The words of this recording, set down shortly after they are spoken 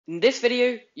In this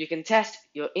video, you can test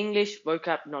your English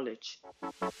vocab knowledge.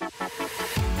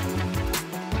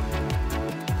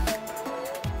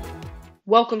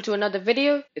 Welcome to another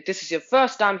video. If this is your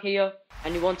first time here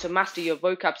and you want to master your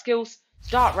vocab skills,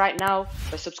 start right now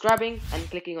by subscribing and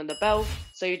clicking on the bell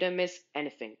so you don't miss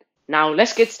anything. Now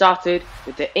let's get started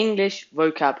with the English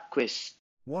vocab quiz.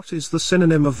 What is the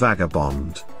synonym of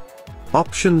vagabond?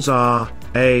 Options are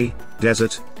A.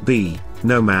 Desert, B.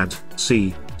 Nomad,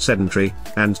 C. Sedentary,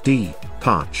 and D.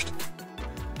 Parched.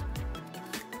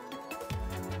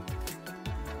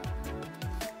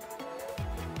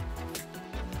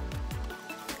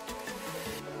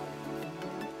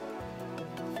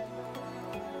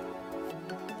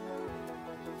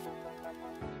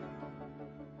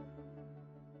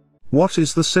 What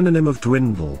is the synonym of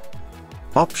dwindle?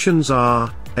 Options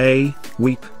are A.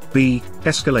 Weep, B.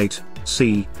 Escalate,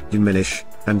 C. Diminish,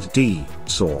 and D.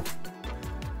 Soar.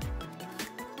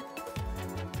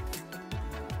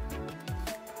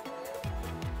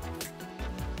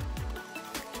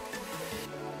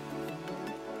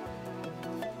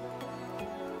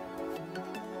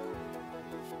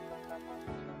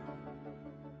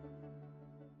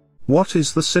 What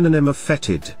is the synonym of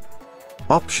fetid?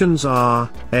 Options are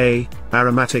A.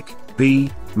 Aromatic, B.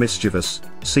 Mischievous,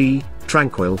 C.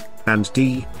 Tranquil, and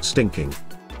D. Stinking.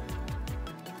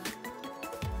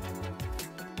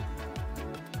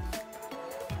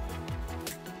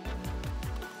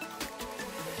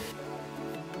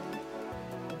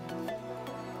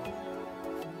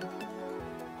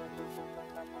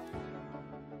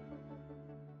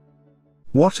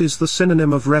 What is the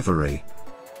synonym of reverie?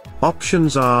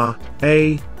 Options are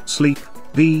A. Sleep,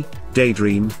 B.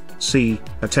 Daydream, C.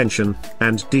 Attention,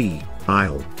 and D.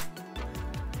 Isle.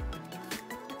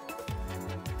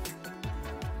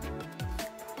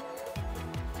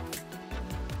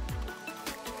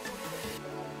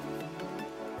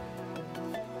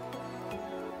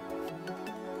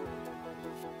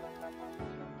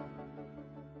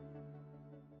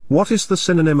 What is the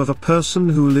synonym of a person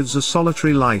who lives a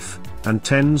solitary life and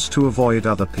tends to avoid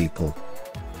other people?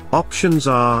 Options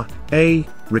are A.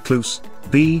 Recluse,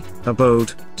 B.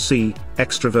 Abode, C.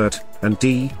 Extrovert, and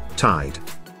D. Tide.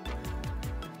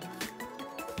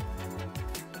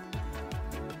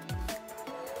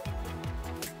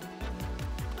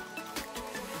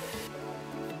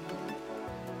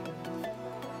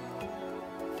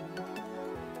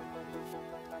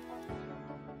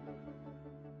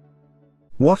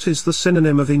 What is the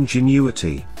synonym of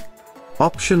ingenuity?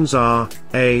 Options are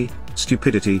A.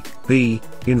 Stupidity, B.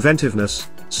 Inventiveness,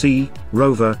 C.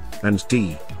 Rover, and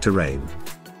D. Terrain.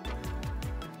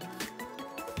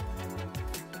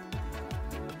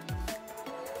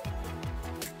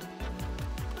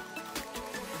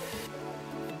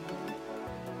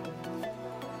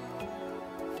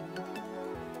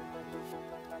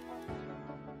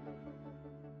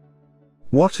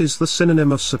 What is the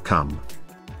synonym of succumb?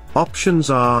 Options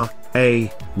are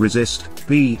A. Resist,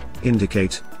 B.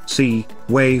 Indicate, C.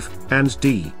 Wave, and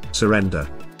D. Surrender.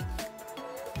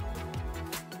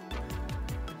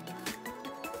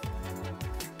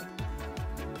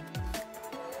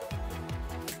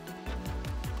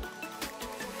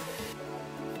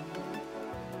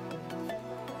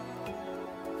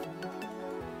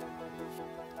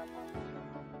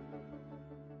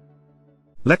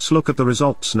 Let's look at the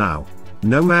results now.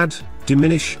 Nomad,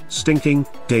 diminish, stinking,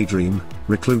 daydream,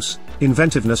 recluse,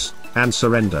 inventiveness, and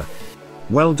surrender.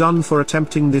 Well done for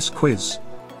attempting this quiz.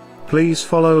 Please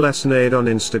follow Lessonade on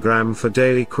Instagram for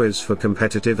daily quiz for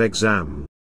competitive exam.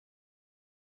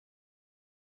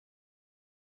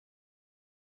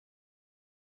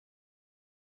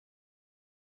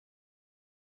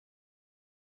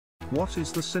 What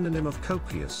is the synonym of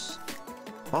copious?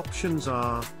 Options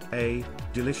are A.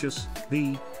 Delicious,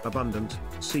 B. Abundant,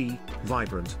 C.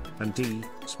 Vibrant, and D.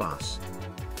 Sparse.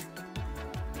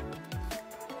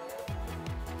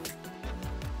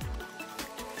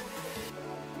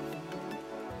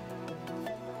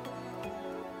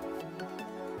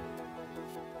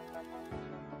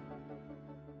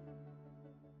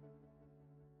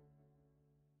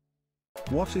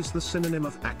 What is the synonym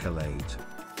of accolade?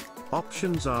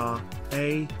 Options are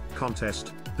A.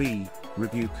 Contest, B.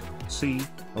 Rebuke, C.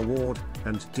 Award,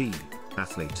 and D.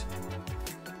 Athlete.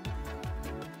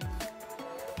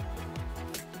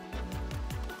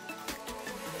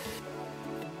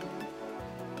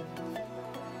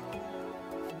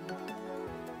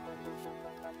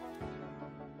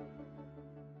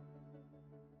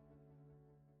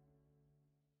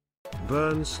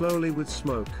 Burn slowly with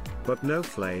smoke, but no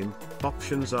flame.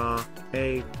 Options are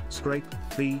A. Scrape,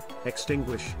 B.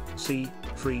 Extinguish, C.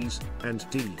 Freeze, and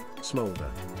D.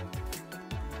 Smolder.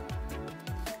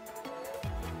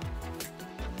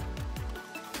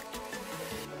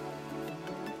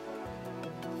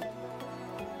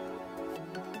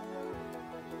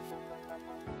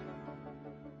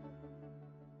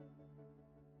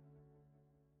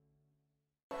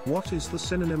 What is the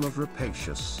synonym of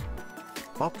rapacious?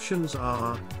 Options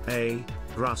are A.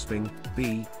 Grasping,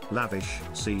 B. Lavish,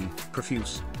 C.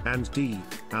 Profuse, and D.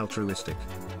 Altruistic.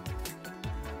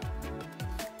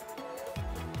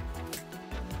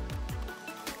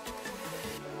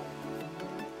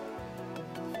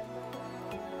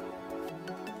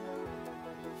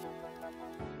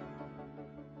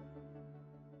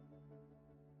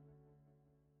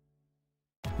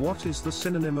 What is the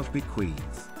synonym of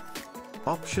bequeath?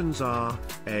 Options are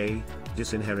A.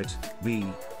 Disinherit, B.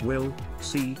 Will,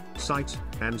 C. Cite,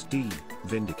 and D.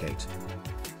 Vindicate.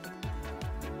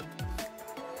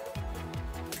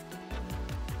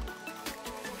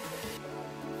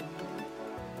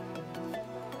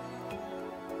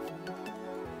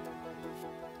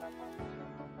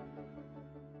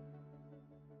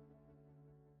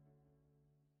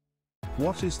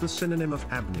 What is the synonym of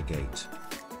abnegate?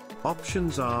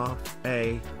 Options are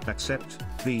A. Accept,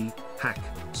 B. Hack,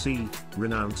 C.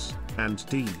 Renounce, and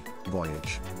D.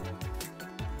 Voyage.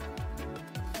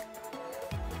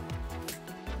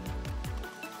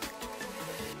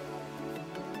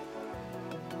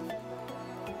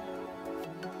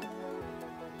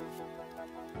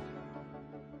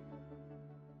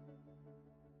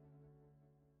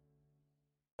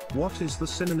 What is the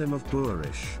synonym of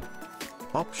boorish?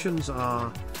 Options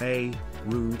are A.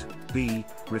 Rude, B.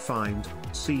 Refined,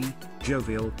 C.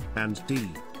 Jovial, and D.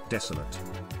 Desolate.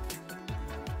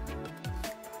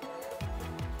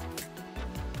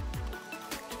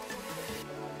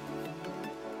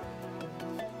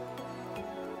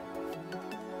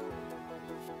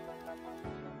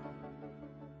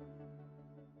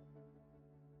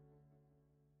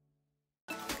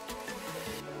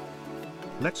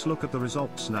 Let's look at the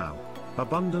results now.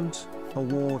 Abundant,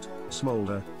 award,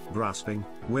 smolder, grasping,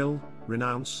 will,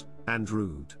 renounce, and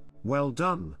rude. Well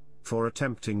done for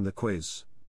attempting the quiz.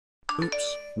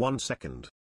 Oops, 1 second.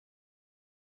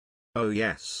 Oh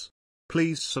yes.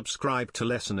 Please subscribe to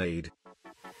Lessonade.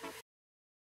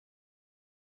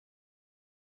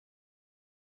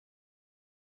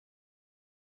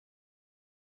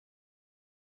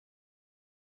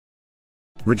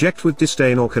 Reject with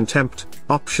disdain or contempt.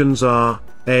 Options are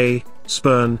A.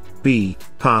 Spurn, B.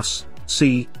 Pass,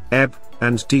 C. Ebb,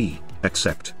 and D.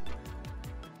 Accept.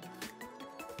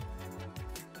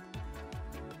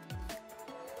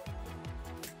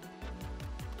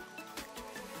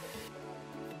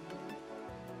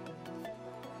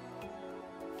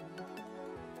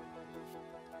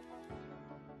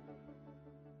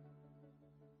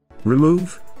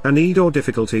 Remove a need or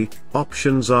difficulty.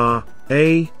 Options are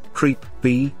A. Creep,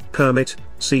 B. Permit,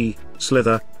 C.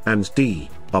 Slither, and D.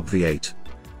 Obviate.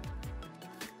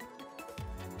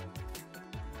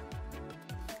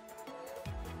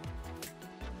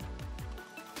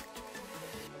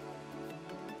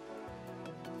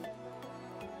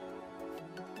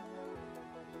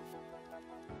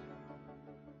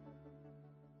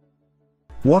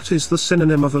 What is the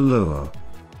synonym of allure?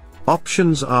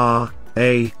 Options are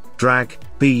A. Drag,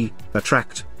 B.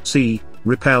 Attract, C.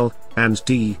 Repel, and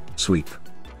D. Sweep.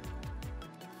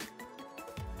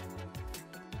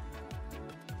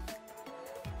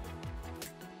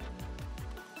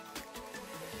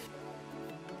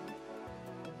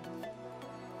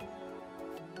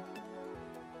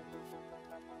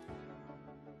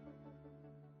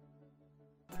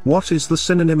 What is the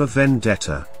synonym of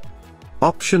vendetta?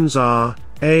 Options are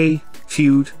A.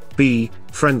 Feud, B.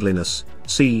 Friendliness,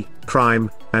 C.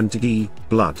 Crime, and D.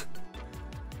 Blood.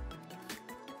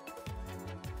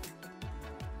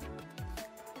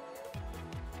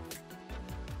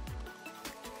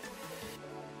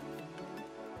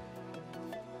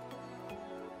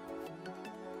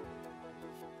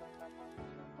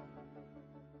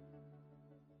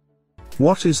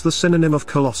 What is the synonym of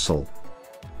colossal?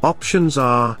 Options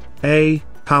are A.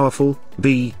 Powerful,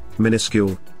 B.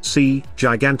 Minuscule, C.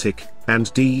 Gigantic,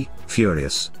 and D.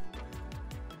 Furious.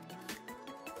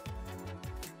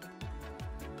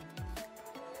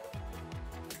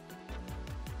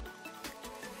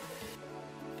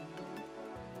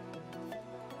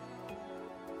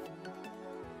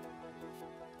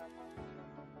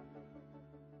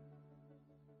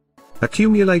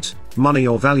 Accumulate money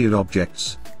or valued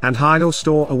objects, and hide or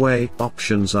store away.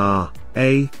 Options are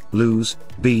A. Lose,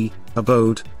 B.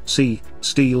 Abode, C.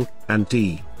 Steal, and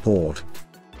D. Hoard.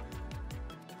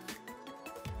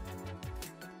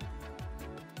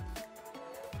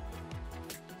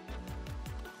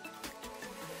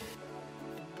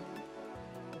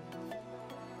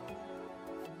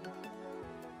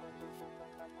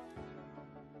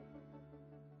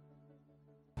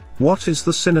 What is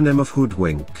the synonym of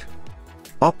hoodwink?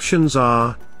 Options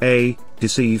are A.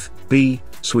 Deceive, B.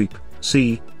 sweep,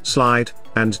 C, slide,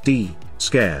 and D,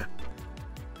 scare.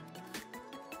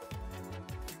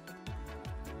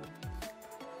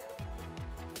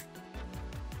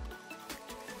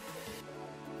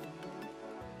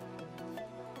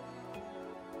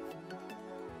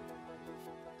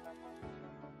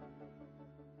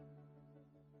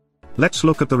 Let's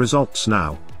look at the results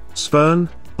now. Spurn,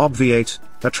 obviate,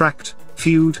 attract,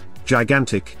 feud,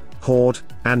 gigantic, hoard,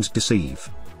 and deceive.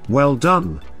 Well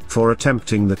done for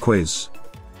attempting the quiz.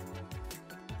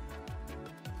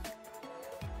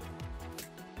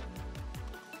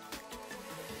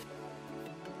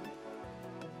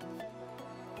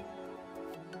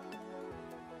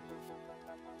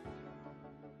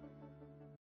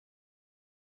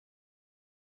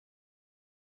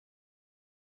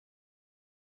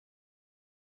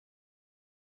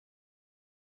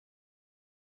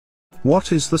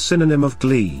 What is the synonym of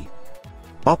glee?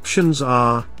 Options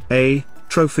are A,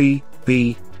 trophy,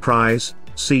 B, prize,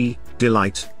 C,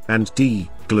 delight, and D,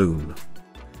 gloom.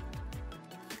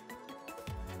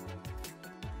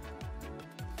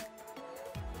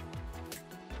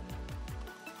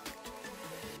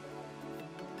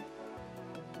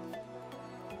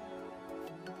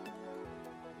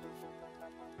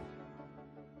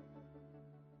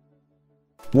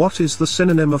 What is the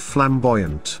synonym of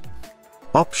flamboyant?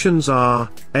 Options are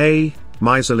A,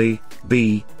 miserly,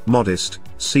 B, modest,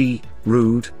 C,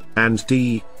 rude, and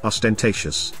D,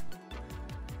 ostentatious.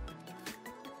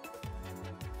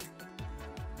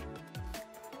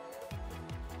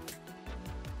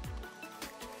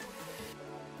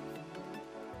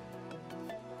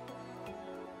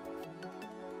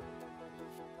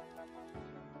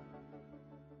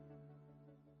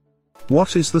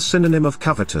 What is the synonym of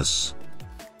covetous?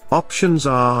 Options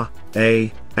are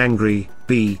A, angry,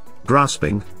 B,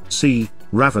 grasping, C,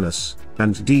 ravenous,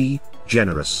 and D,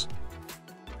 generous.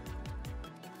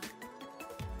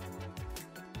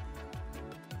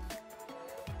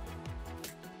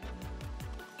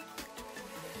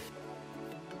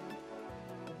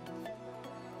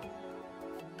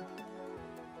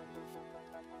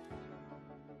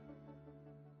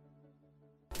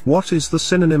 What is the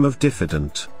synonym of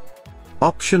diffident?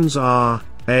 Options are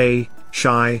A,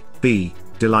 shy, B,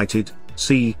 delighted,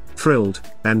 C, thrilled,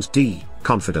 and D,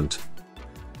 confident.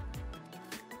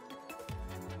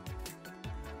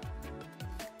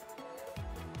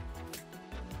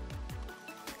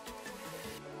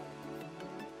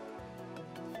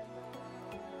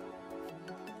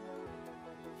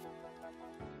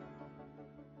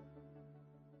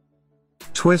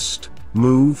 Twist,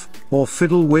 move, or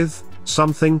fiddle with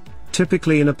something,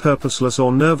 typically in a purposeless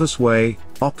or nervous way.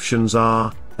 Options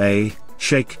are A,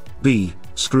 shake, B,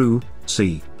 screw,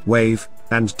 C, wave,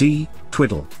 and D,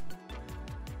 twiddle.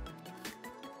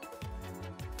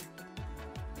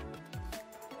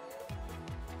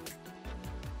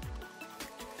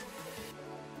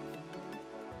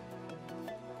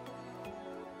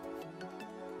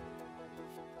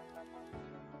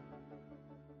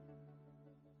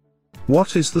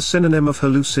 What is the synonym of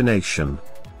hallucination?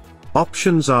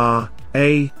 Options are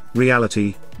A,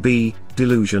 reality, B,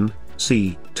 delusion,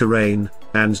 C, terrain,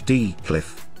 and D,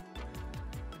 cliff.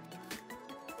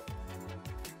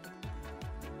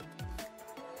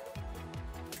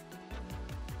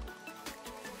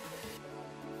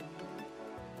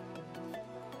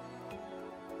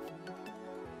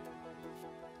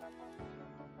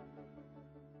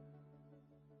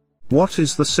 What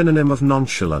is the synonym of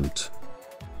nonchalant?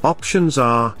 Options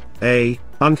are A,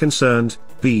 unconcerned,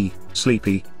 B,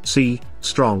 sleepy, C,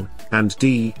 strong, and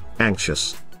D,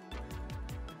 anxious.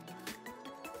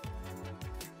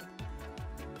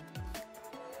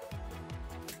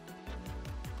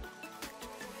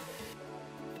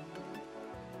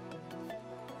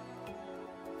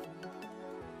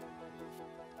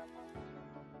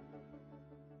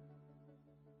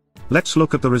 Let's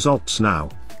look at the results now.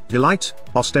 Delight,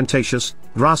 ostentatious,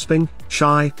 grasping,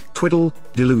 shy, twiddle,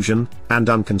 delusion, and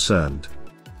unconcerned.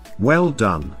 Well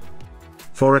done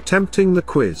for attempting the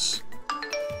quiz.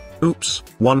 Oops,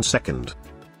 1 second.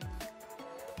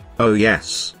 Oh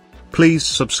yes. Please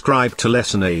subscribe to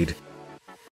Lessonade.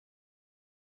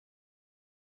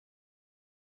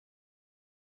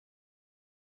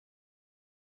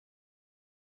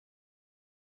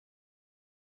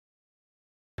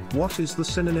 What is the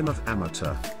synonym of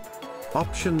amateur?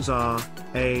 Options are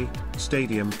A,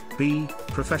 stadium, B,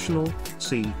 professional,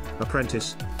 C,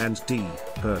 apprentice, and D,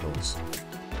 hurdles.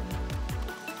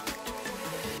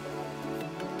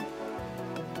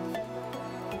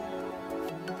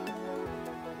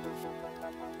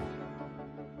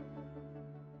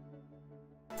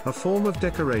 A form of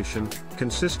decoration,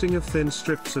 consisting of thin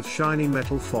strips of shiny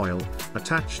metal foil,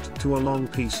 attached to a long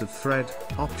piece of thread.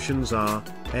 Options are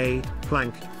A.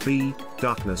 Plank, B.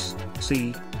 Darkness,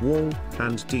 C. Wall,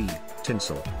 and D.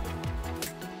 Tinsel.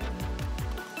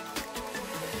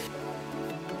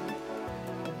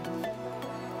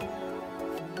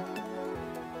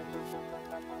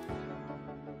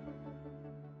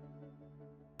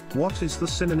 What is the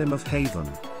synonym of haven?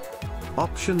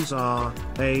 Options are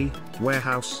A.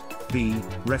 Warehouse, B.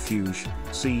 Refuge,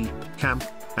 C. Camp,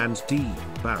 and D.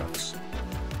 Barracks.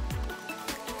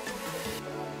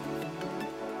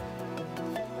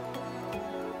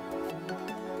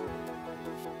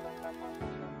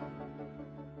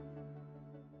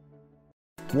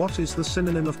 What is the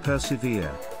synonym of persevere?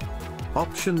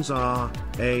 Options are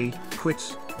A.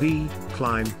 Quit, B.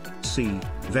 Climb, C.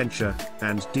 Venture,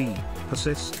 and D.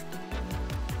 Persist.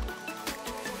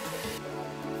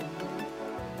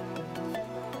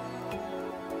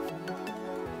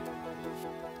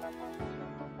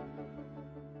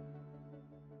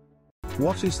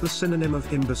 What is the synonym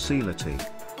of imbecility?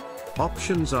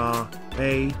 Options are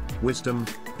A. Wisdom,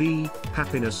 B.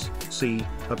 Happiness, C.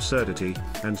 Absurdity,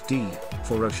 and D.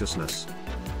 Ferociousness.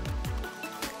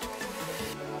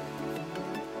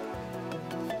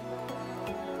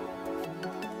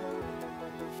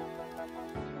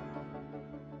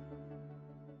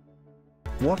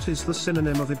 What is the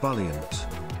synonym of ebullient?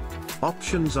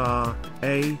 Options are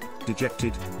A.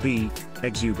 Dejected, B.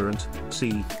 Exuberant,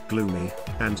 C. Gloomy,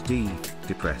 and D.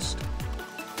 Depressed.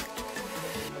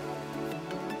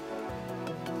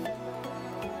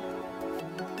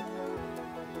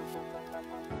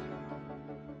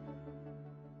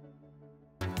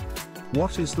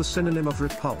 What is the synonym of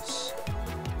repulse?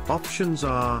 Options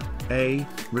are A.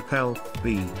 Repel,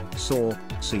 B. Soar,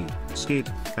 C.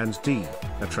 Skid, and D.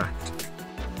 Attract.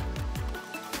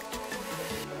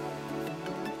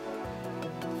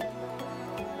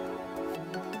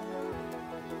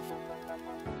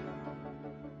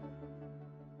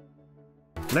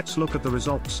 Let's look at the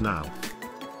results now.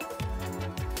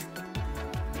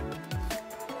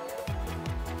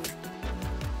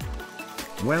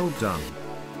 Well done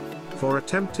for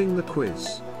attempting the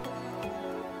quiz.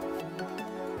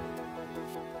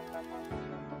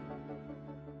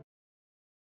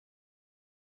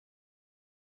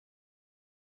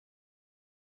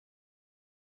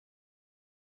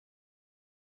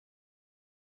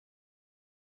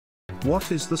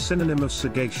 What is the synonym of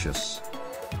sagacious?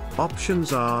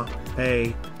 Options are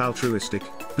A. Altruistic,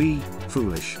 B.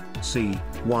 Foolish, C.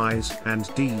 Wise,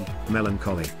 and D.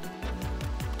 Melancholy.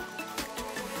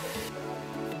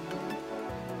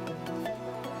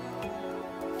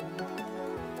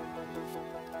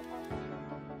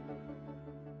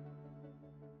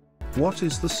 What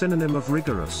is the synonym of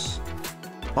rigorous?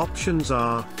 Options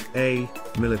are A.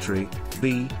 Military,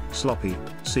 B. Sloppy,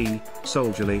 C.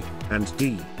 Soldierly, and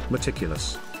D.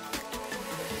 Meticulous.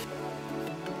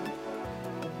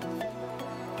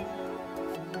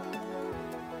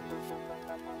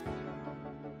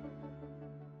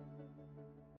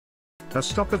 A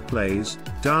stock of plays,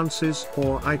 dances,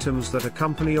 or items that a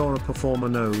company or a performer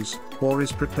knows, or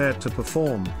is prepared to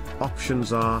perform.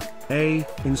 Options are A.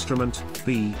 Instrument,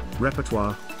 B.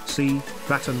 Repertoire, C.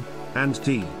 Baton, and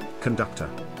D. Conductor.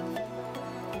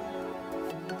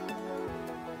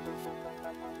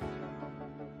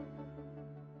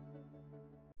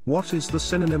 What is the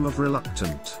synonym of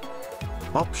reluctant?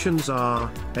 Options are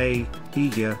A.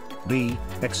 Eager, B.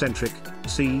 Eccentric,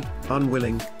 C.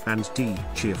 Unwilling, and D.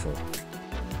 Cheerful.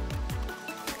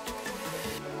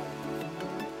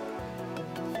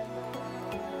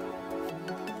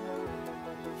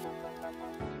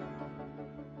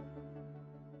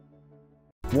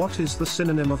 What is the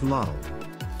synonym of lull?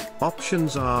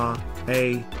 Options are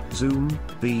A. Zoom,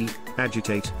 B.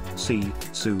 Agitate, C.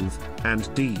 Soothe,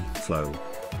 and D. Flow.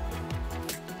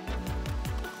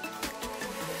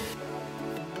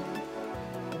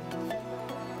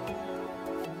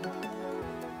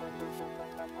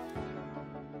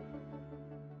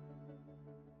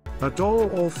 A doll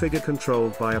or figure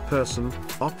controlled by a person.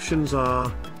 Options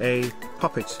are A.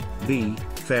 Puppet, B.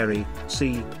 Fairy,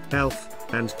 C.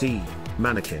 Elf, and D.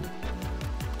 Mannequin.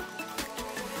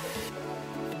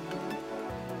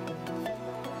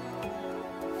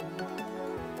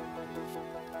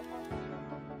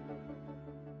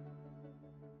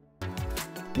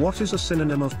 What is a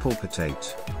synonym of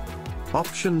pulpitate?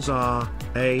 Options are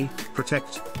A.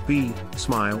 Protect, B.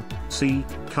 Smile, C.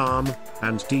 Calm,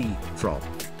 and D. Throb.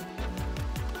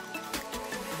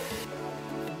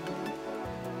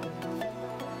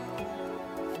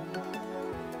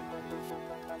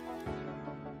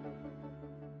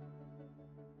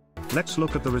 Let's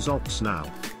look at the results now.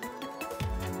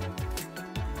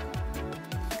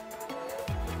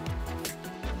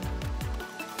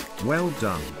 Well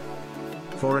done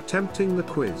for attempting the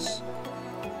quiz.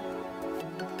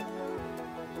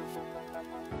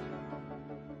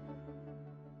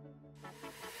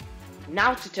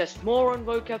 Now to test more on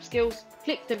vocab skills,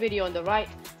 click the video on the right,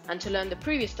 and to learn the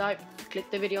previous type, click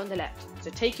the video on the left. So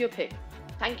take your pick.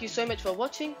 Thank you so much for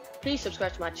watching. Please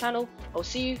subscribe to my channel. I'll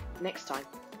see you next time.